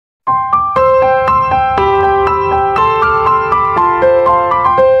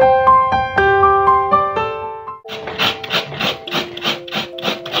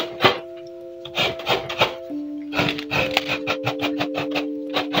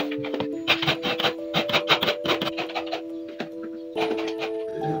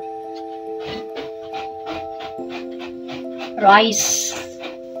rice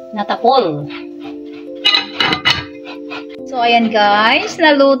na tapol. So, ayan guys,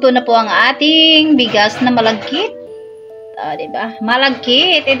 naluto na po ang ating bigas na malagkit. Diba?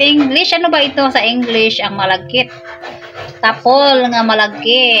 Malagkit. In English, ano ba ito sa English? Ang malagkit. Tapol nga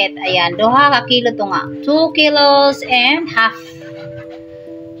malagkit. Ayan, doha ka kilo to nga. 2 kilos and half.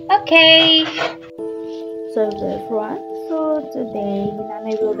 Okay. So, everyone. So, today,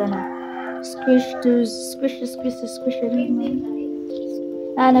 Nanay will gonna squish those, squish.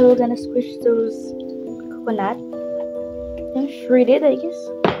 Nanay will gonna squish those coconut. Yung shredded, I guess.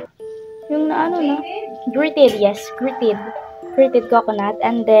 Yung na ano na. Gritted, yes. Gritted coconut.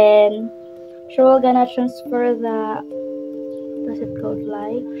 And then, she will gonna transfer the, what's it called,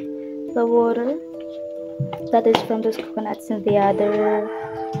 like, the water that is from those coconuts in the other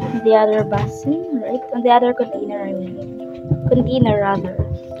basin, right? On the other container, I mean. Container, rather.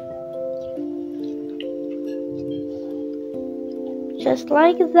 Just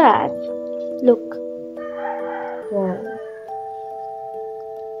like that. Look. Wow.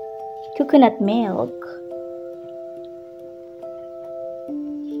 Coconut milk.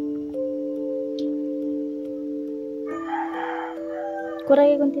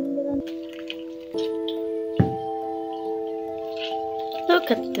 Look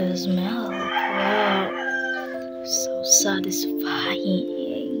at this milk. Wow. So satisfying.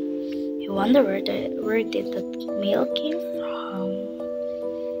 I wonder where did that milk came from.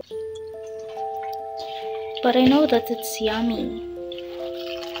 But I know that it's yummy.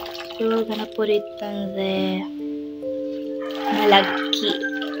 We're gonna put it on the malagkit.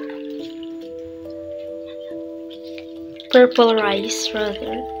 Purple rice,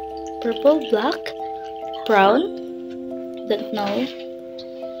 rather. Purple, black, brown. Don't know.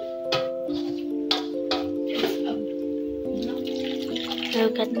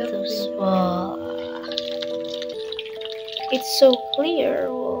 Look at those. Wow. It's so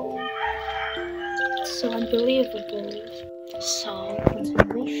clear. Wow. It's so unbelievable. So,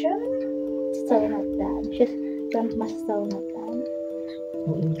 concentration. Still not done. Just grandma still not done.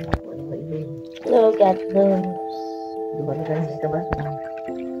 Look at those.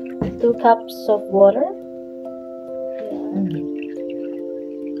 2 cups of water. Yeah.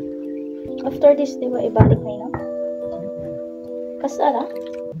 After this, di ba ibalik na yun? Kasara?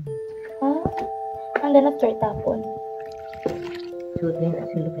 Ah, and then after tapon.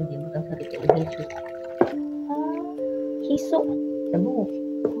 Hiso.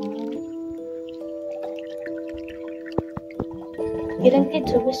 You don't need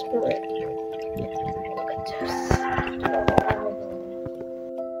to whisper it. Look at this.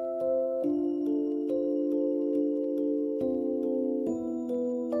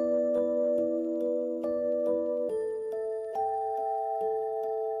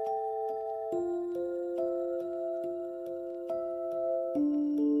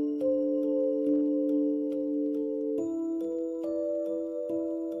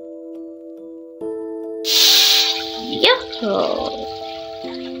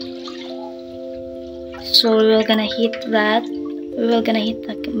 So we're gonna heat that. We're gonna heat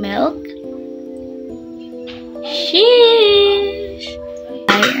the milk. Sheesh!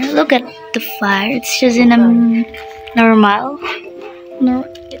 Look at the fire. It's just in a normal. No,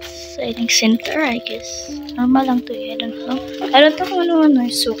 it's I think center. I guess normal lang to. I don't know. I don't know kung ano yung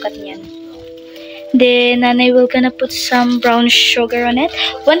sukat niyan. Then Nanay will gonna put some brown sugar on it.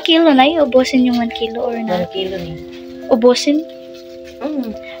 1 kilo na. Ubusin yung 1 kilo or not? 1 kilo ni. Ubusin?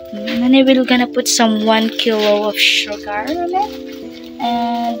 Nanay will gonna put some 1 kilo of sugar on it.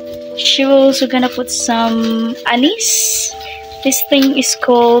 And she will also gonna put some anise. This thing is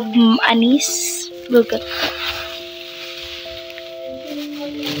called anise. Look at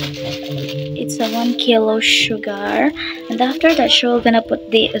it's a 1 kilo sugar. And after that she will gonna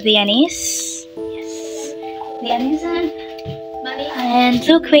put the anise. The anise and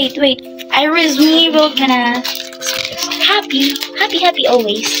look, wait. Iris me will gonna happy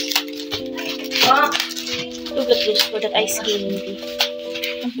always. Look at this for that ice cream.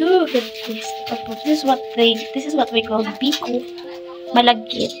 Look at this. This is what we call Biko.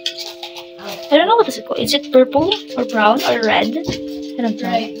 Malagkit. I don't know what is it called. Is it purple or brown or red? I don't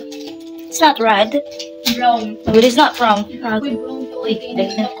know. It's not red. Brown. No, it is not brown.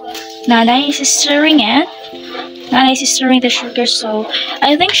 Nanay is stirring it. Nanay is stirring the sugar, so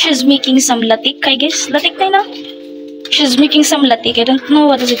I think she's making some latik, I guess. Latik na na? She's making some latik. I don't know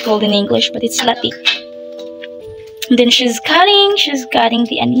what is it called in English, but it's latik. And then she's cutting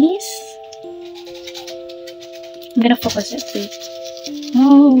the anise. I'm gonna focus it, please.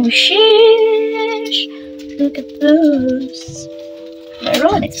 Oh, sheesh! Look at those. They're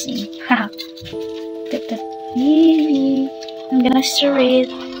on it, see? Haha. Look at that. I'm gonna stir it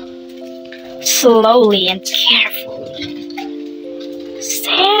slowly and carefully.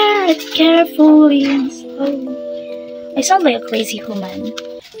 Stir it carefully and slowly. I sound like a crazy woman.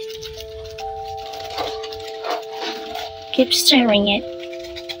 Keep stirring it.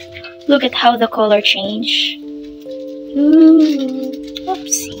 Look at how the color changed. Ooh,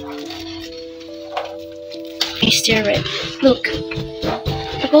 oopsie. Stir it. Look.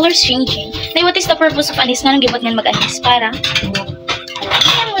 The color's changing. Now, what is the purpose of anis? Nga nang gibot nga mag-anis? Para?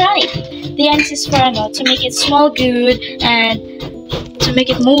 Right. The anis is for to make it smell good and to make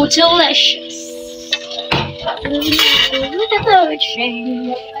it more delicious. Look at how it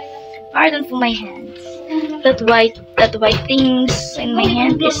changed. Pardon for my hands. That white things in my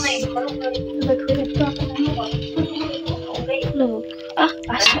hand is... Look. Ah,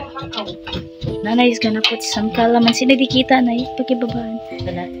 aso. Nana is gonna put some calamansi. Hindi kita na eh. Pagkibabaan.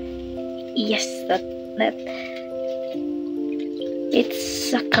 Yes, that.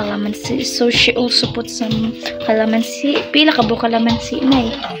 It's a calamansi. So she also put some calamansi. Pila ka bo calamansi na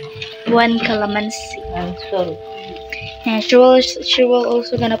eh. 1 calamansi. And she will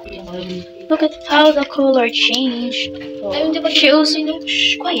also gonna put. Look at how the color changed. She also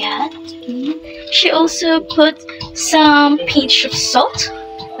quiet. She also put some pinch of salt.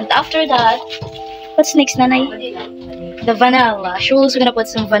 And after that, what's next, Nanay? The vanilla. She's also gonna put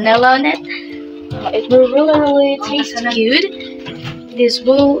some vanilla on it. It will really taste good. This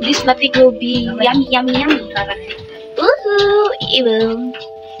latte will be yummy. Ooh, it will.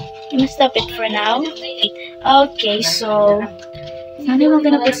 Let me stop it for now. Okay, so Nanay will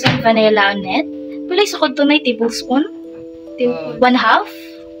gonna put some vanilla on it. Pila sa kod tunay tablespoon? 1/2.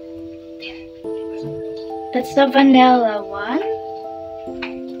 That's the vanilla one.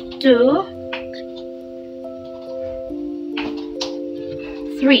 2,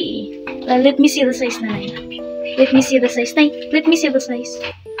 3. Let me see the size, Nanay. Let me see the size. Let me see the size.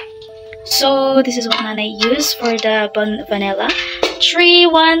 So this is what Nanay used for the vanilla.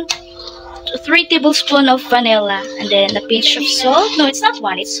 3 tablespoons of vanilla, and then a pinch of salt. No, it's not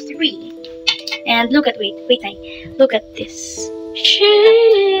 1, it's 3. And look at wait, Nay. Look at this.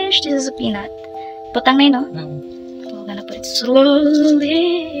 Sheesh, this is a peanut. Putang na no? We're gonna put it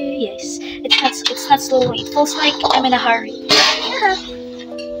slowly. Yes, it's not slowly. It feels like I'm in a hurry.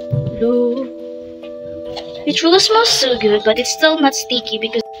 Look. It really smells so good, but it's still not sticky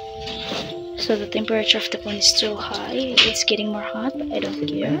because so the temperature of the pan is still high. It's getting more hot, but I don't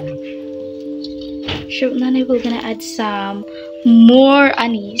care. Sure, Nanay will gonna add some more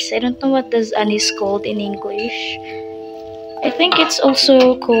anise. I don't know what does anise called in English. I think it's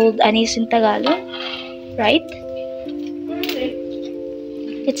also called anise in Tagalog, right?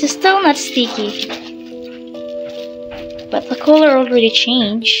 It's still not sticky, but the color already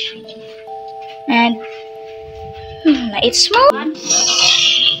changed, and it smells.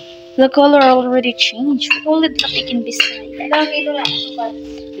 The color already changed. Hold it in beside.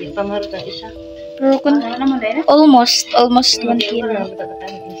 Pero almost 1 kilo.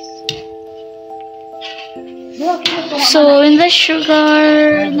 So in the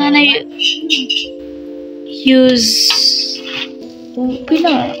sugar, Nanay use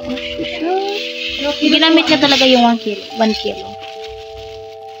pila. Ginamit niya talaga yung 1 kilo.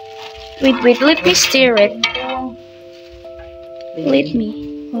 Wait, let me stir it. Let me.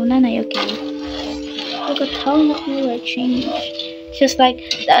 Oh, Nanay, okay. Look at how the color changed. Just like,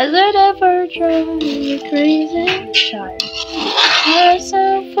 does it ever drive you crazy? Child.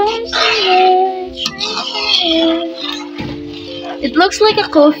 It looks like a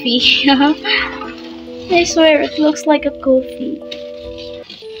coffee. I swear, it looks like a coffee.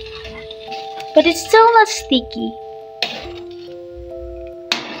 But it's still not sticky.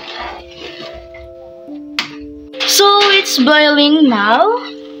 So, it's boiling now.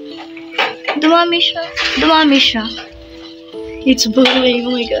 Dumami siya. It's boiling,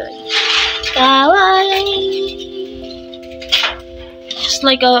 oh my god. Kawaii. Just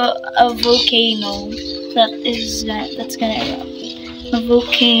like a volcano that's gonna erupt. A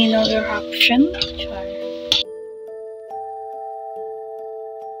volcano eruption.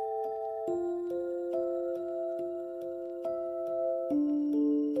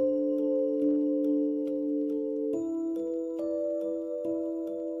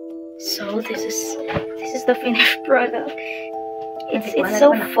 So this is the finished product. It's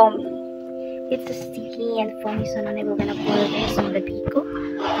so foamy. It's sticky and foamy, so now we're gonna pour this on the Biko.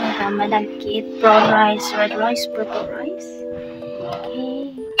 Malagkit, brown rice, red rice, purple rice.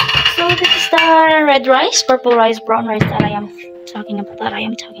 Okay. So this is the red rice, purple rice, brown rice that I am talking about.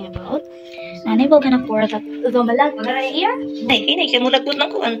 Now we're gonna pour the malagkit here. Ay, kamu lagbot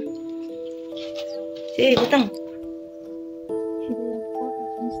lang kuan. Sige, butang.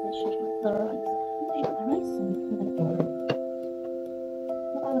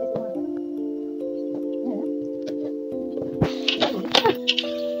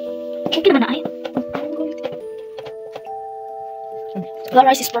 Okay naman na ay. The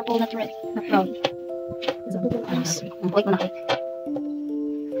rice is purple, not red. Not brown. Wait mo na cake.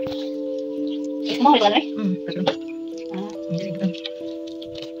 Gusto mo, wala rin?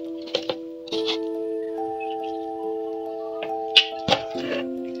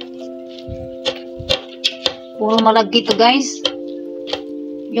 Puro malagkit to guys.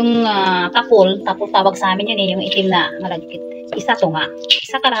 Yung tapol tawag sa amin yun yung itim na malagkit. Isa to nga.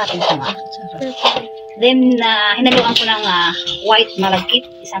 Isa kalahating to nga. Then, hinaluan ko ng white malagkit.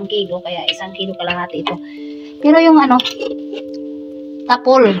 1 kilo. Kaya 1 kilo kalahati ito. Pero yung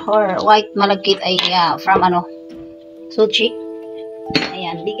tapol or white malagkit ay from sushi.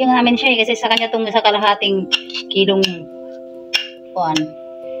 Ayan. Bigyan namin siya kasi sa kanya itong 1 kalahating kilong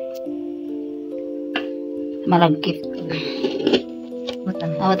malagkit.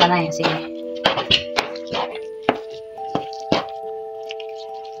 Wata na yan. Sige.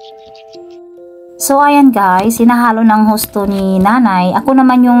 So, ayan guys, sinahalo ng husto ni nanay. Ako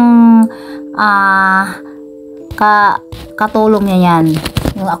naman yung katulong niya yan.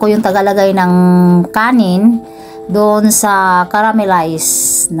 Ako yung tagalagay ng kanin doon sa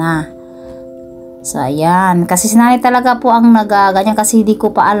caramelize na. So, ayan. Kasi si nanay talaga po ang nagaganyan kasi hindi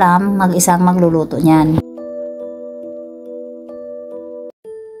ko pa alam mag-isang magluluto niyan.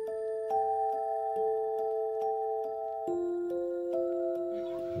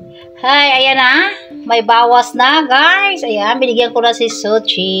 Hi, ayan na. May bawas na, guys. Ayan, binigyan ko na si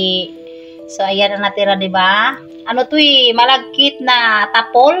Suchi. So, ayan na natira, diba? Ano to malagkit na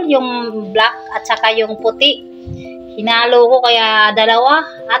tapol, yung black at saka yung puti. Hinalo ko kaya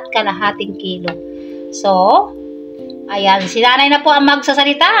 2 kalahating kilo. So, ayan, si nanay na po ang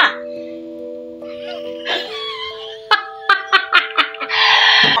magsasalita.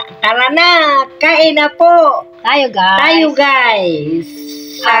 Tara na, kain na po. Tayo, guys.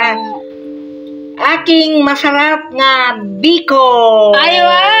 Aking masarap nga Biko.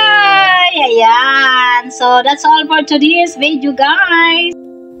 Ayan. So, that's all for today's video, guys.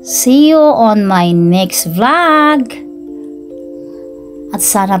 See you on my next vlog. At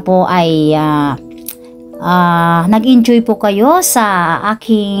sana po ay nag-enjoy po kayo sa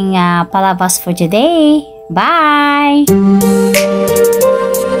aking palabas for today. Bye!